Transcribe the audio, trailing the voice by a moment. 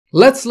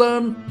Let's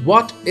learn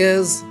what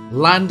is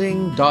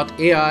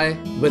Landing.AI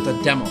with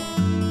a demo.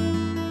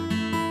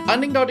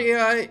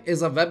 Landing.AI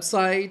is a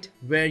website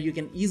where you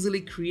can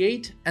easily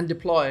create and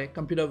deploy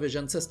computer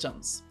vision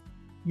systems.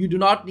 You do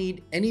not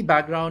need any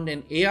background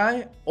in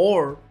AI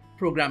or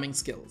programming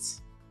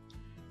skills.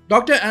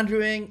 Dr. Andrew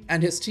Ng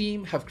and his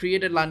team have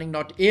created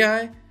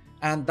Landing.AI,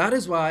 and that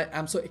is why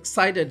I'm so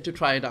excited to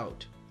try it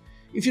out.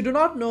 If you do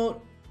not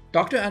know,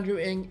 Dr. Andrew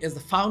Ng is the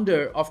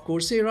founder of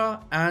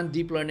Coursera and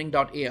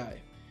DeepLearning.AI.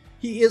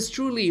 He is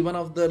truly one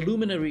of the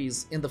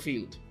luminaries in the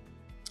field.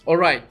 All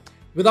right,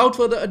 without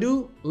further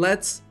ado,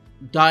 let's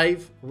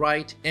dive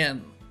right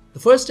in. The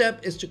first step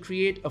is to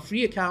create a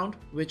free account,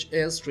 which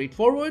is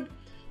straightforward.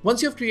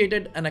 Once you've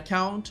created an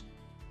account,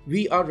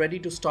 we are ready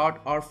to start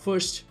our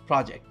first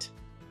project.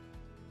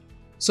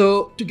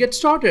 So to get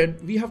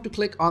started, we have to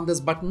click on this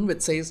button which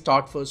says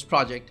Start First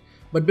Project.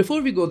 But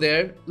before we go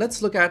there,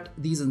 let's look at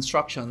these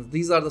instructions.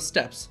 These are the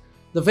steps.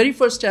 The very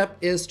first step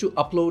is to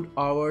upload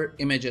our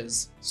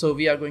images. So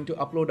we are going to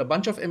upload a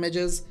bunch of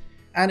images.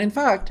 And in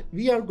fact,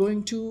 we are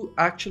going to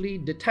actually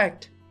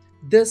detect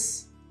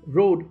this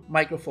Rode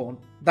microphone.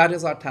 That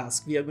is our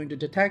task. We are going to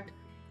detect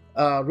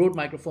Rode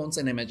microphones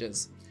in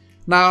images.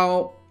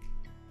 Now,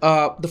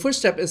 the first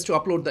step is to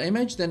upload the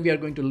image. Then we are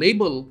going to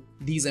label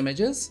these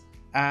images.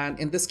 And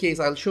in this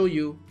case, I'll show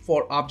you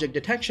for object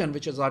detection,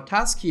 which is our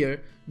task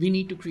here, we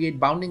need to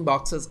create bounding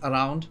boxes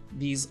around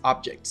these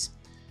objects.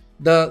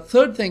 The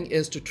third thing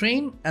is to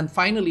train, and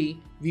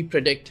finally we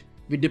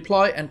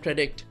deploy and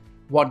predict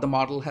what the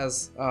model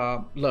has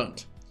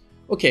learned.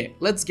 Okay,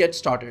 let's get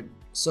started.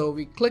 So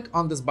we click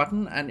on this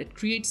button and it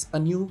creates a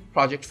new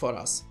project for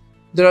us.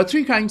 There are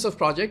three kinds of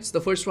projects. The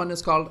first one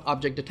is called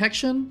object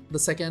detection, the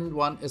second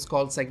one is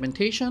called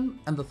segmentation,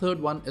 and the third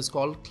one is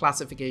called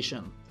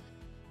classification.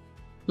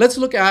 Let's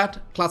look at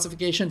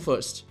classification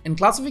first. In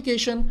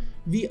classification,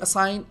 we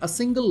assign a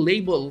single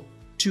label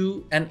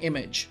to an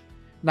image.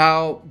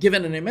 Now,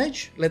 given an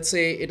image, let's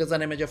say it is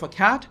an image of a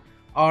cat,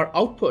 our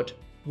output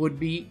would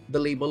be the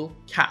label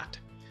cat.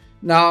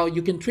 Now,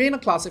 you can train a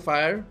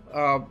classifier,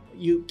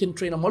 you can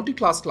train a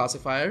multi-class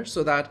classifier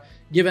so that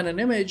given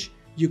an image,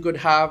 you could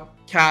have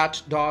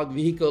cat, dog,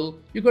 vehicle,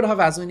 you could have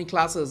as many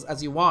classes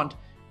as you want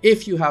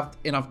if you have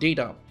enough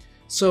data.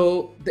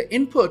 So the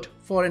input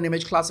for an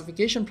image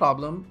classification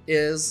problem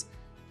is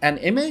an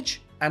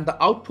image and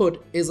the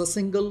output is a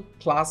single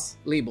class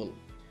label.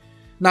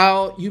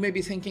 Now, you may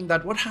be thinking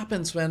that what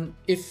happens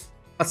if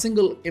a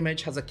single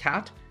image has a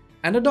cat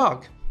and a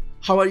dog?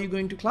 How are you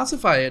going to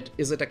classify it?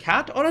 Is it a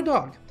cat or a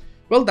dog?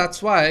 Well,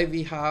 that's why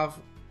we have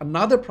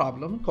another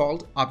problem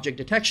called object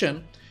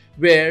detection,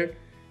 where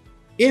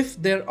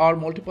if there are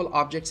multiple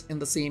objects in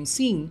the same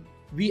scene,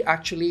 we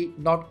actually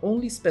not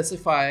only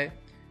specify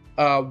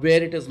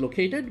where it is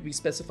located, we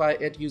specify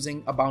it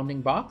using a bounding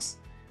box,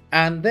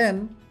 and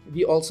then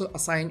we also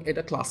assign it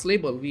a class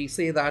label. We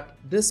say that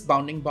this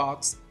bounding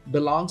box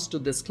belongs to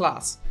this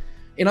class.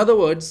 In other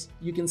words,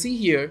 you can see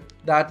here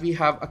that we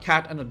have a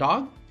cat and a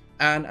dog,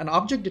 and an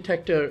object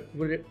detector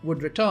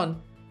would return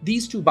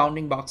these two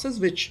bounding boxes,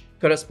 which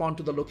correspond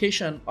to the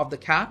location of the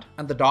cat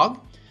and the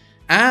dog.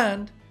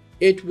 And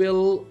it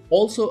will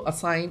also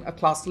assign a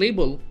class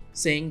label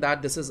saying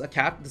that this is a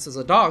cat, this is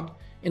a dog.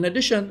 In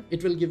addition,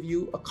 it will give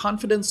you a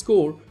confidence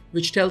score,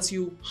 which tells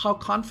you how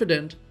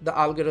confident the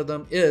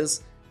algorithm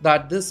is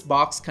that this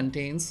box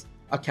contains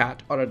a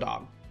cat or a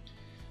dog.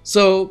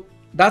 So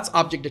that's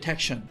object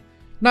detection.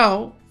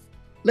 Now,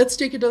 let's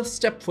take it a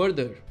step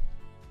further.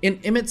 In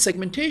image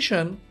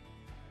segmentation,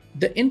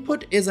 the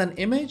input is an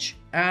image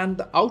and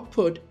the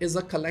output is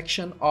a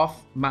collection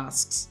of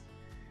masks.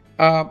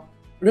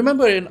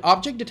 Remember, in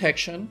object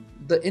detection,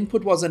 the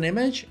input was an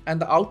image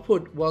and the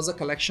output was a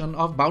collection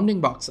of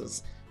bounding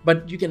boxes.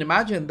 But you can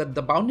imagine that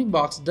the bounding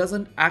box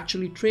doesn't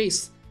actually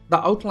trace the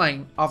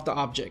outline of the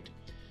object.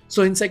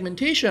 So in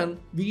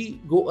segmentation,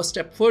 we go a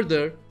step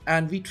further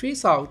and we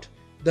trace out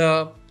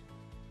the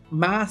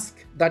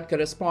mask that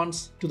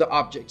corresponds to the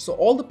object. So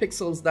all the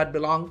pixels that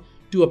belong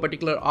to a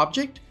particular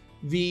object,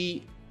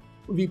 we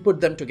put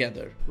them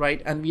together,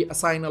 right? And we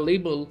assign a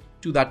label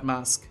to that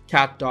mask,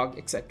 cat, dog,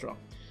 etc.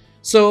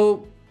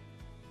 So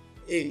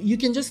you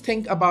can just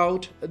think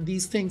about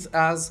these things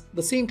as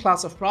the same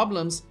class of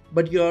problems,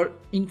 but you're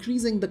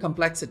increasing the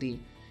complexity.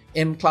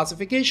 In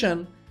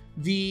classification,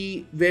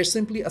 we were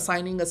simply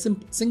assigning a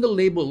single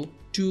label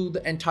to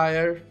the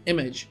entire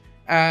image.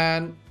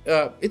 And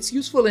it's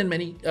useful in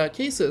many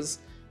cases,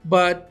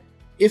 but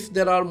if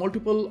there are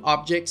multiple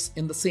objects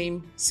in the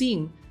same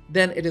scene,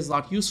 then it is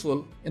not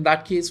useful. In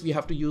that case, we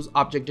have to use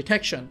object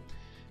detection.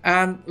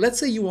 And let's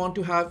say you want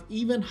to have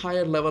even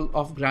higher level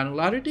of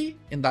granularity.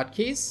 In that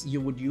case,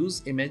 you would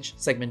use image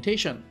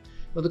segmentation.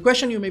 Now, the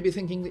question you may be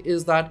thinking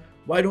is that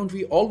why don't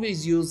we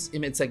always use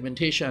image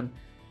segmentation?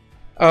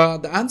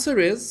 The answer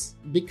is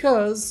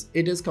because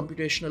it is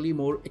computationally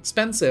more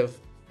expensive,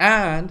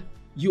 and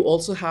you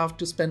also have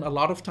to spend a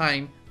lot of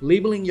time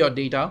labeling your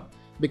data,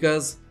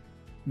 because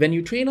when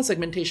you train a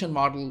segmentation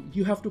model,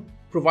 you have to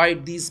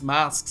provide these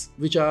masks,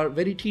 which are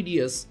very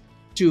tedious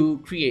to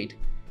create.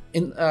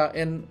 In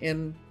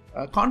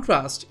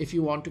contrast, if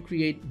you want to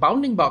create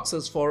bounding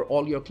boxes for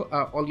all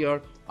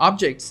your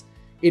objects,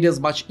 it is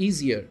much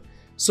easier.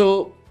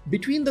 So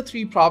between the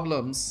three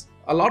problems,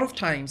 a lot of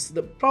times,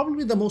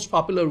 probably the most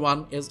popular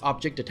one is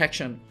object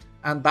detection.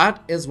 And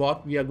that is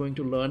what we are going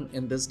to learn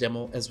in this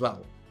demo as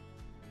well.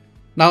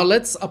 Now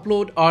let's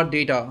upload our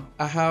data.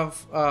 I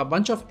have a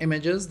bunch of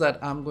images that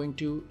I'm going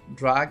to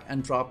drag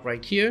and drop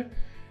right here.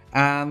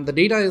 And the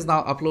data is now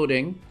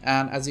uploading.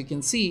 And as you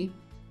can see,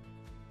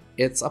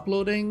 it's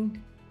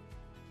uploading.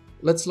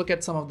 Let's look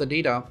at some of the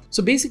data.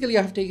 So basically,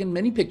 I have taken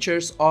many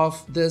pictures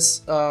of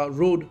this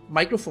Rode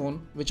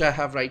microphone, which I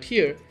have right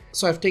here.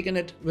 So I've taken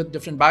it with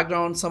different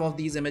backgrounds. Some of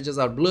these images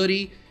are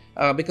blurry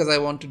because I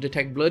want to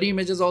detect blurry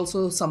images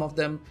also. Some of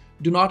them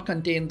do not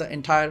contain the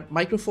entire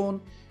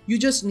microphone. You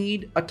just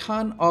need a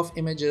ton of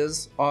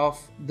images of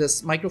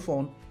this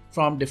microphone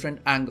from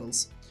different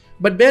angles.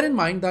 But bear in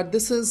mind that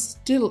this is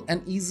still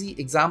an easy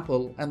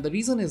example. And the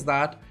reason is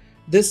that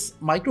this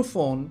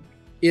microphone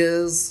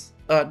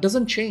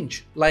doesn't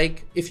change.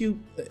 Like if you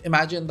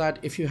imagine that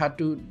if you had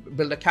to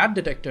build a cat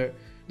detector,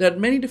 there are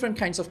many different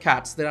kinds of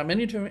cats, there are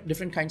many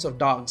different kinds of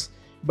dogs,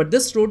 but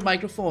this Rode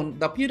microphone,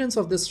 the appearance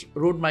of this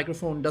Rode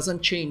microphone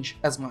doesn't change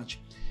as much.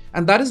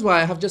 And that is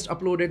why I have just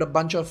uploaded a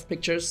bunch of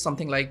pictures,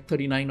 something like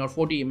 39 or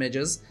 40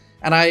 images,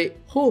 and I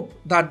hope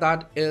that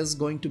that is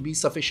going to be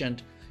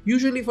sufficient.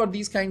 Usually for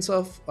these kinds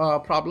of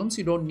problems,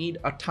 you don't need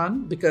a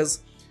ton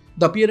because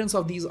the appearance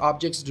of these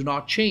objects do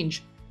not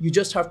change. You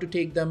just have to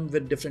take them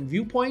with different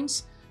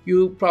viewpoints.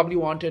 You probably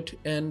want it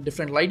in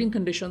different lighting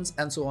conditions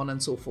and so on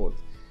and so forth,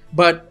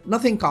 but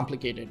nothing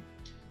complicated.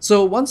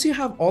 So once you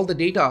have all the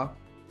data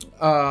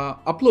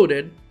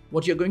uploaded,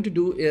 what you're going to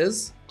do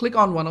is click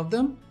on one of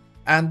them,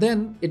 and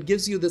then it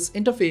gives you this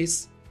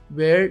interface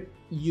where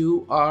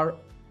you are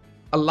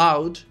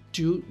allowed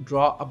to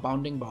draw a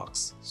bounding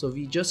box. So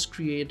we just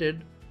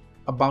created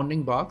a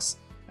bounding box,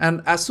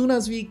 and as soon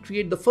as we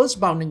create the first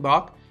bounding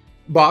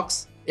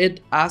box,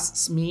 it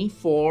asks me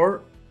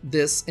for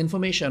this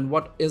information.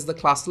 What is the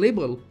class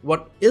label?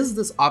 What is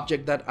this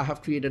object that I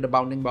have created a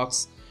bounding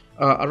box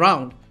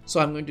around? So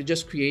I'm going to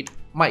just create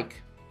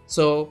mic.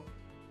 So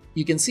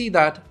you can see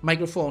that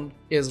microphone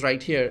is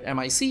right here,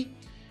 MIC,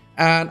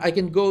 and I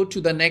can go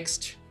to the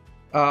next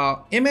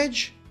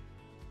image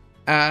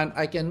and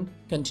I can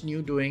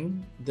continue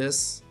doing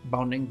this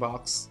bounding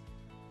box.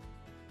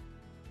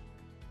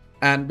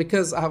 And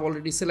because I have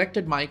already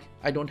selected mic,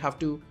 I don't have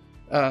to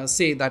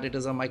say that it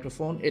is a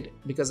microphone,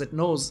 because it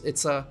knows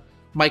it's a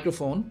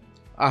microphone.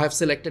 I have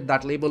selected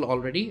that label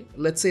already.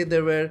 Let's say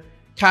there were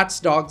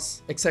cats,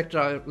 dogs,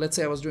 etc. Let's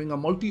say I was doing a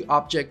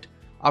multi-object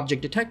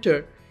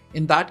detector.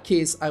 In that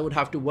case, I would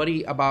have to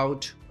worry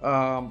about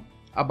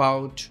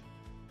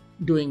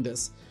doing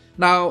this.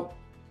 Now,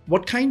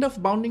 what kind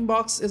of bounding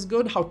box is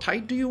good? How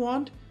tight do you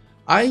want?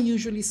 I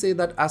usually say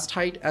that as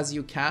tight as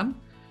you can,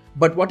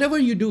 but whatever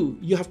you do,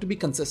 you have to be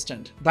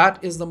consistent. That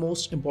is the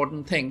most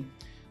important thing.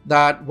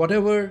 That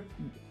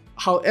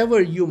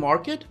however you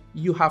mark it,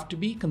 you have to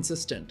be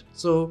consistent.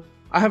 So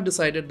I have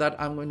decided that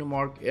I'm going to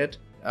mark it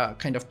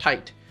kind of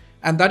tight.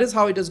 And that is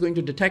how it is going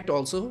to detect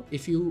also.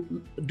 If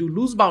you do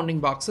loose bounding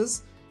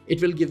boxes,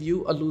 it will give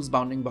you a loose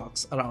bounding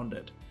box around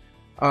it.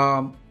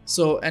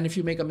 And if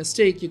you make a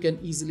mistake, you can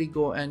easily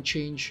go and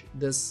change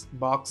this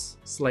box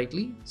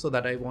slightly so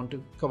that I want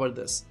to cover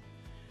this.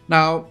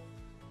 Now,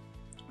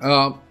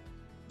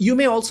 you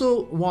may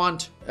also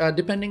want,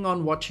 depending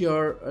on what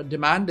your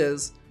demand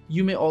is,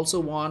 you may also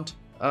want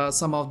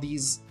some of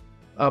these.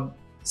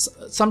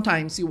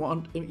 Sometimes you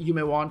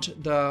may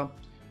want the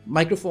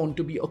microphone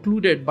to be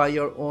occluded by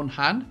your own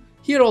hand.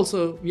 Here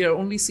also, we are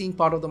only seeing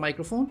part of the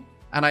microphone,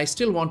 and I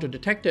still want to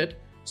detect it.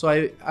 So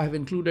I have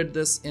included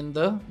this in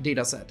the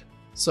data set.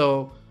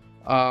 So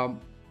now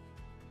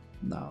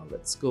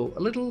let's go a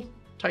little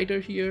tighter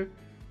here,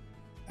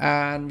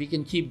 and we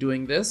can keep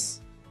doing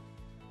this.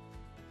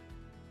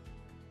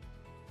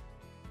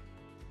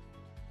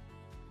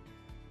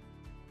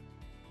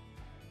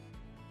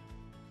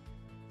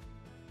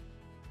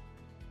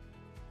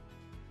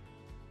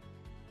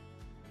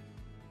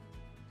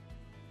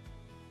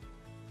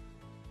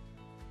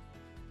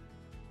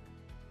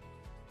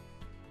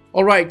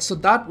 All right, so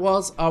that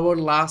was our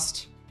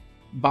last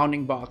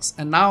bounding box,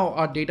 and now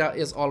our data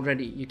is all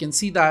ready. You can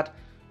see that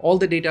all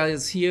the data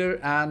is here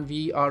and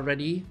we are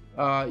ready.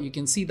 You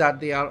can see that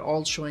they are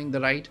all showing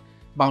the right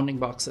bounding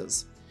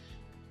boxes.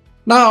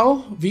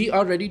 Now we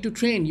are ready to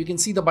train. You can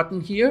see the button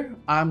here.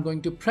 I'm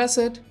going to press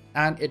it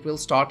and it will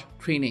start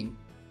training.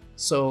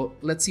 So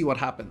let's see what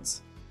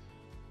happens.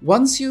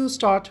 Once you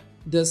start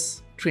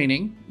this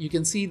training, you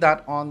can see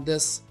that on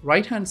this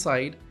right hand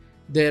side,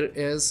 there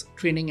is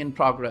training in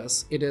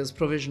progress. It is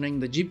provisioning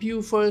the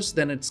GPU first,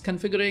 then it's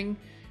configuring,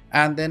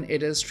 and then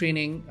it is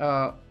training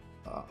a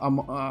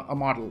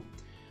model.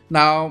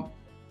 Now,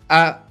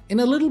 in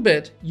a little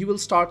bit, you will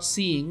start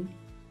seeing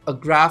a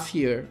graph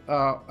here,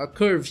 a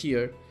curve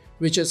here,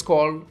 which is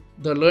called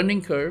the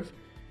learning curve.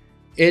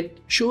 It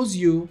shows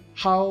you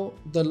how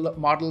the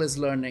model is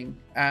learning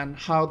and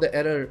how the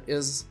error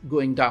is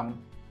going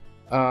down.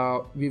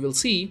 We will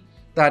see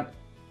that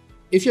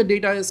if your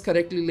data is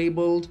correctly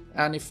labeled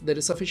and if there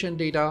is sufficient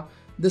data,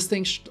 this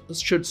thing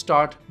should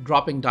start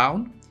dropping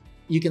down.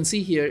 You can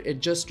see here, it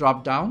just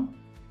dropped down,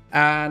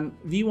 and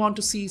we want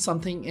to see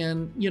something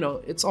in,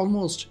 it's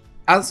almost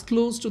as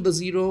close to the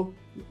zero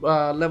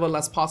level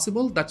as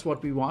possible. That's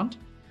what we want.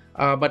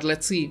 But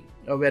let's see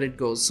where it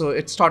goes. So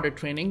it started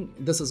training.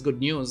 This is good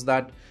news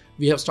that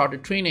we have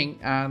started training,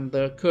 and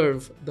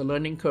the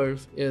learning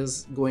curve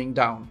is going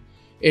down.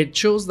 It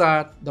shows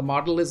that the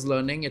model is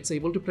learning, it's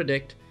able to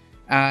predict,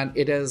 and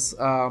it is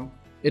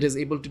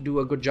able to do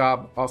a good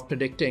job of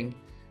predicting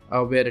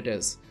where it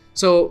is.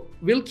 So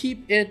we'll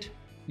keep it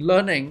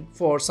learning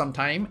for some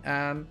time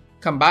and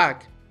come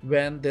back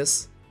when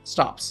this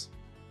stops.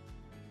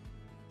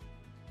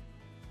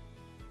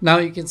 Now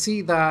you can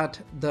see that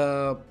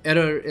the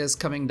error is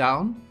coming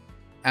down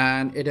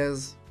and it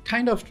is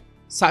kind of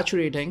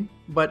saturating,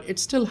 but it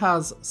still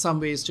has some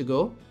ways to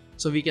go.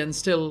 So we can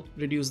still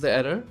reduce the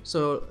error.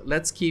 So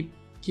let's keep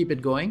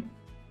it going.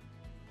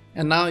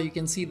 And now you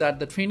can see that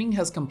the training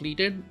has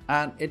completed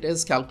and it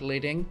is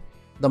calculating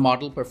the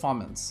model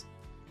performance.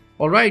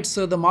 All right,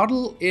 so the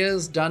model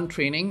is done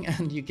training,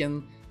 and you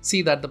can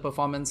see that the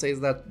performance says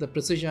that the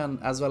precision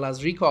as well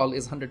as recall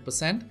is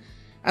 100%.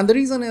 And the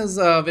reason is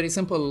very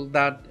simple,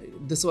 that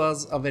this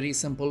was a very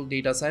simple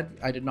data set.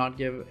 I did not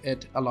give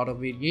it a lot of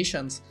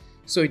variations.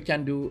 So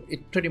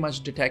it pretty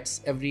much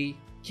detects every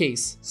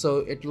case. So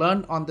it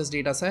learned on this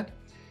data set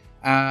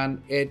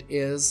and it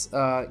is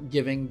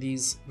giving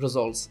these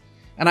results.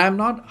 And I'm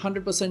not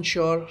 100%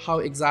 sure how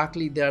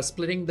exactly they are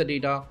splitting the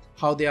data,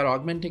 how they are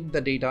augmenting the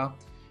data,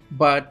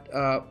 but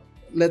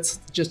let's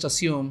just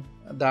assume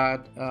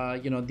that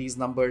these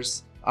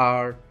numbers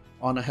are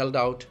on a held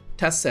out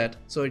test set.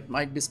 So it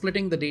might be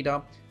splitting the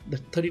data, the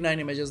 39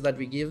 images that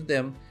we give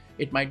them,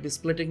 it might be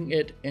splitting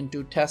it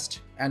into test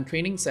and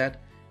training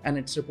set, and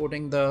it's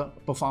reporting the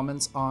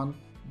performance on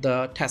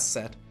the test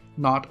set,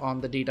 not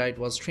on the data it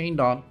was trained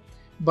on.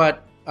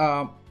 But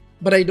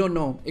I don't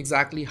know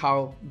exactly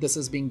how this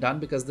is being done,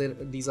 because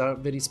these are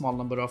very small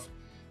number of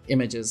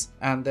images,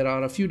 and there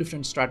are a few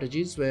different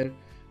strategies where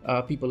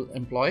people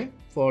employ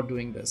for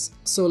doing this.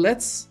 So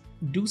let's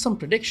do some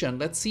prediction.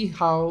 Let's see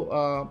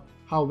how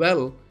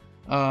well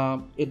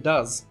it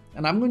does.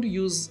 And I'm going to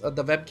use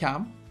the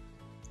webcam.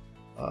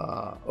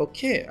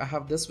 Okay, I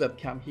have this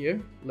webcam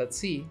here. Let's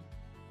see.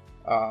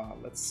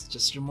 Let's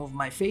just remove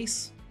my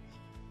face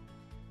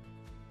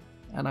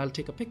and I'll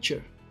take a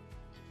picture.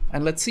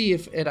 And let's see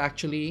if it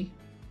actually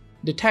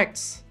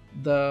detects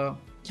the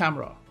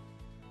camera.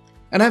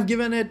 And I've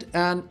given it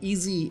an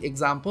easy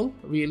example,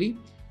 really.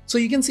 So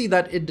you can see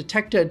that it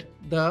detected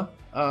the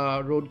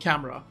road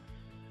camera.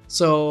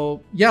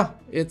 So yeah,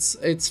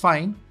 it's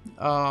fine.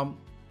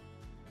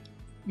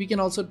 We can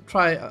also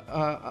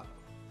try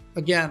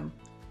again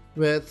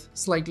with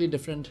slightly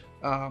different.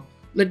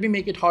 Let me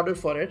make it harder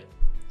for it.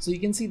 So you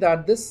can see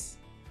that this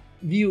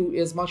view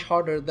is much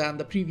harder than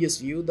the previous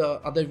view. The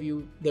other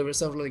view, there were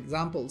several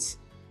examples.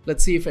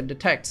 Let's see if it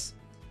detects.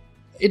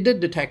 It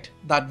did detect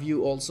that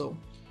view also.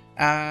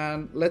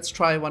 And let's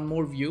try one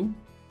more view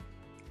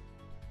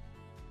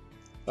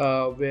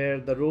where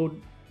the road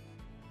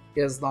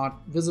is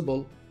not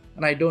visible.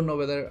 And I don't know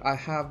whether I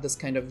have this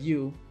kind of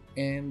view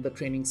in the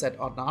training set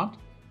or not.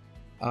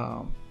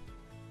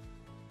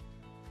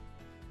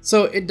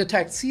 So it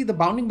detects, see, the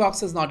bounding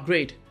box is not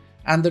great.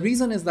 And the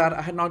reason is that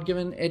I had not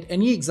given it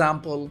any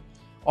example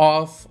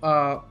of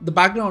the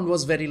background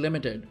was very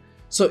limited.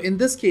 So in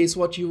this case,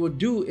 what you would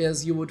do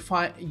is you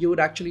would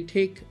actually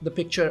take the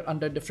picture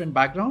under different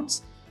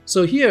backgrounds.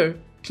 So here,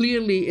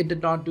 clearly it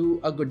did not do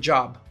a good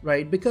job,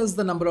 right? Because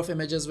the number of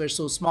images were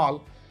so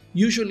small,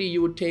 usually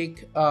you would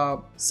take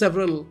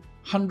several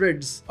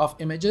hundreds of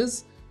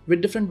images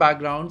with different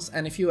backgrounds.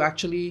 And if you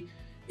actually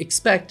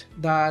expect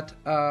that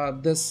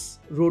this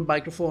Rode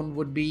microphone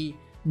would be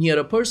near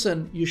a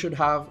person, you should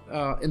have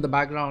in the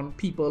background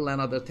people and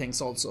other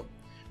things also,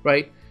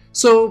 right?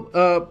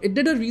 So it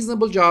did a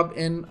reasonable job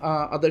in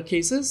other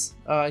cases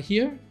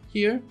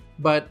here,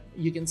 but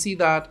you can see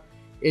that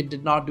it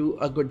did not do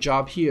a good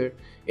job here.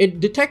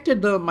 It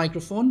detected the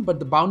microphone, but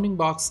the bounding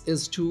box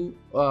is too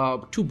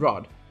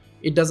broad.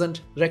 It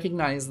doesn't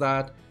recognize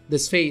that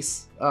this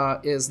face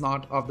is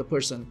not of the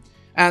person.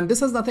 And this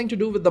has nothing to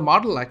do with the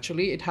model,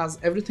 actually. It has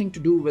everything to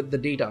do with the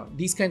data.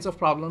 These kinds of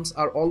problems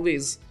are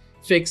always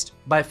fixed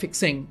by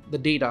fixing the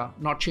data,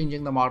 not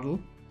changing the model.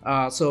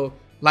 So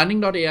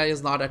Landing.AI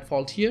is not at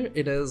fault here.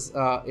 It is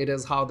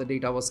how the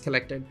data was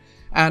collected.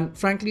 And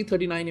frankly,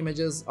 39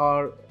 images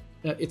are,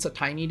 it's a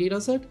tiny data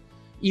set.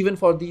 Even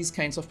for these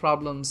kinds of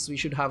problems, we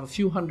should have a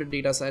few hundred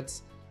data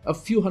sets, a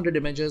few hundred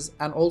images,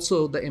 and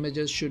also the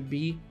images should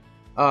be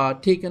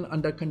taken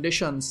under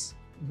conditions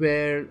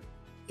where,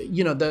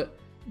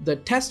 the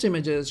test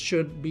images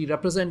should be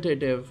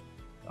representative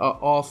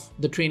of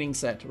the training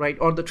set, right?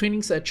 Or the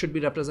training set should be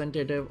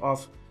representative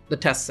of the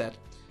test set,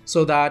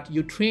 so that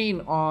you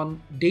train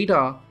on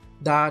data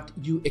that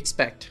you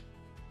expect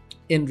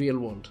in real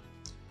world.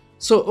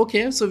 So,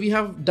 okay, so we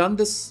have done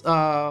this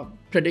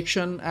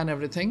prediction and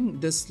everything.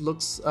 This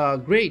looks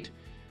great.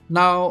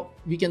 Now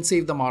we can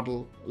save the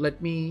model.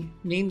 Let me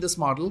name this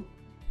model.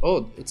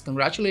 Oh, it's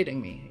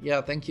congratulating me.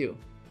 Yeah, thank you.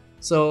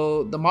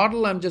 So the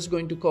model, I'm just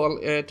going to call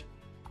it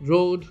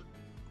Rode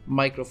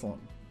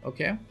Microphone.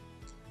 Okay.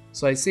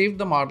 So I saved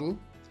the model,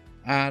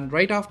 and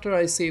right after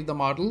I save the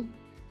model,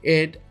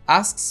 it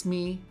asks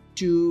me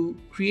to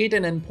create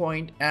an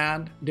endpoint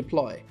and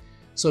deploy.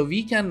 So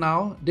we can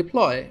now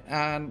deploy,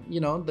 and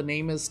the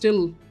name is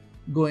still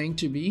going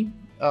to be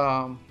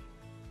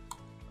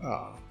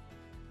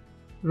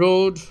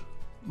Rode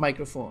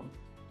Microphone.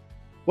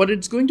 What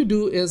it's going to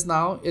do is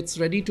now it's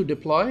ready to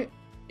deploy.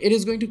 It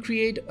is going to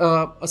create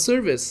a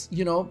service,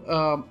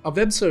 a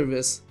web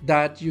service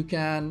that you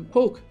can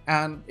poke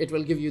and it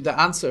will give you the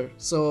answer.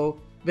 So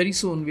very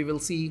soon we will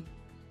see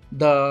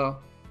the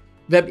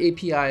web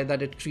API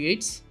that it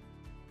creates.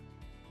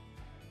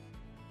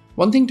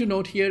 One thing to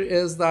note here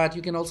is that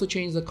you can also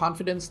change the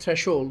confidence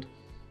threshold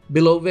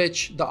below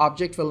which the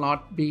object will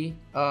not be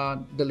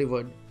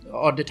delivered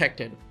or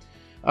detected.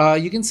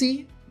 You can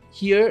see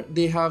here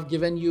they have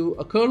given you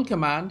a curl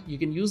command. You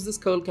can use this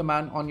curl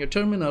command on your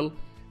terminal,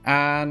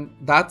 and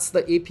that's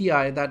the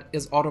API that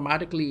is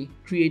automatically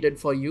created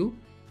for you.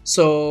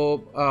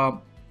 So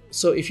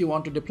if you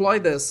want to deploy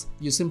this,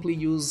 you simply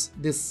use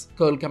this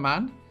curl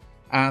command,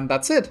 and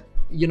that's it.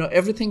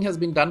 Everything has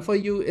been done for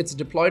you. It's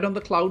deployed on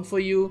the cloud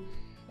for you.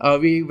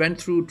 We went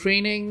through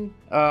training,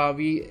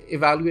 we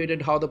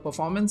evaluated how the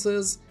performance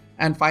is,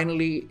 and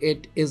finally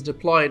it is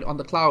deployed on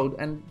the cloud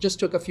and just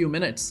took a few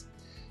minutes.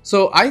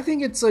 So I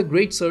think it's a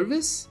great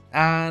service,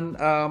 and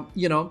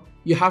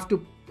you have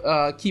to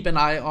keep an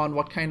eye on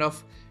what kind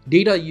of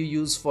data you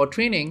use for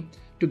training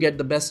to get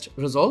the best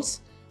results.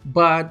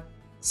 But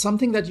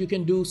something that you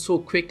can do so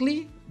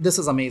quickly, this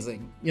is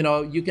amazing.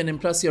 You can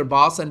impress your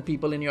boss and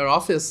people in your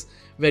office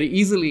very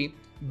easily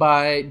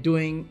by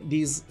doing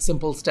these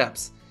simple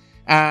steps.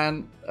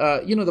 And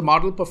the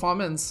model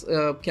performance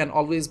can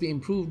always be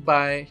improved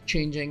by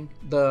changing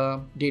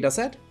the data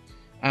set,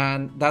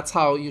 and that's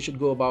how you should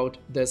go about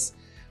this.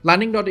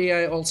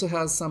 Landing.AI also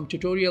has some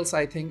tutorials,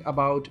 I think,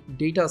 about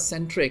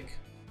data-centric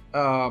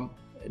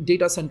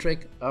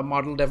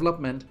model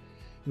development,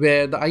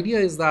 where the idea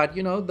is that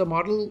the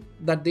model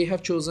that they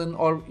have chosen,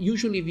 or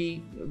usually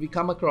we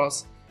come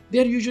across,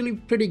 they're usually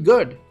pretty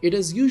good. It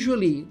is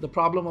usually the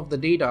problem of the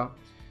data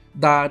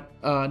that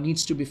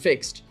needs to be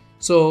fixed.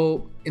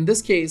 So in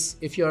this case,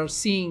 if you're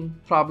seeing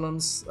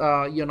problems,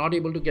 you're not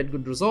able to get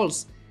good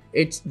results,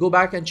 it's go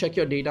back and check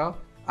your data,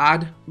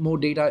 add more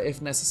data if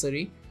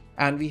necessary.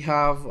 And we'll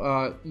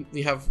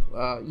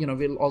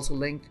also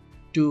link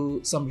to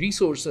some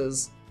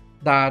resources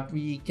that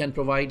we can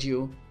provide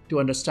you to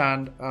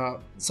understand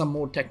some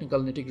more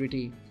technical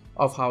nitty-gritty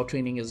of how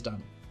training is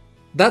done.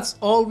 That's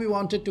all we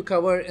wanted to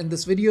cover in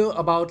this video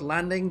about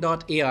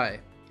Landing.AI.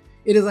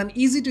 It is an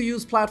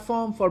easy-to-use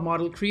platform for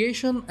model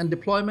creation and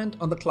deployment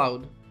on the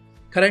cloud.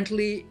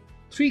 Currently,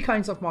 3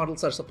 kinds of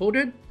models are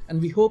supported,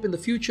 and we hope in the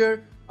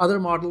future other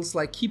models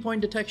like key point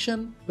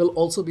detection will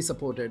also be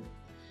supported.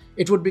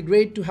 It would be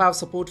great to have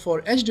support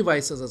for edge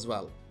devices as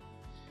well.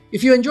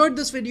 If you enjoyed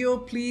this video,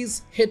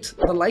 please hit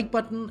the like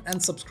button and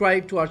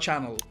subscribe to our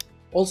channel.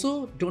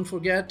 Also, don't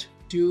forget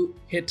to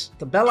hit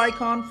the bell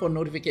icon for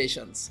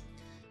notifications.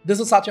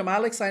 This is Satya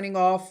Malik signing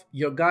off,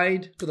 your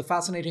guide to the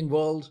fascinating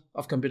world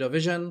of computer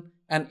vision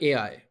and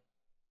AI.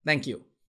 Thank you.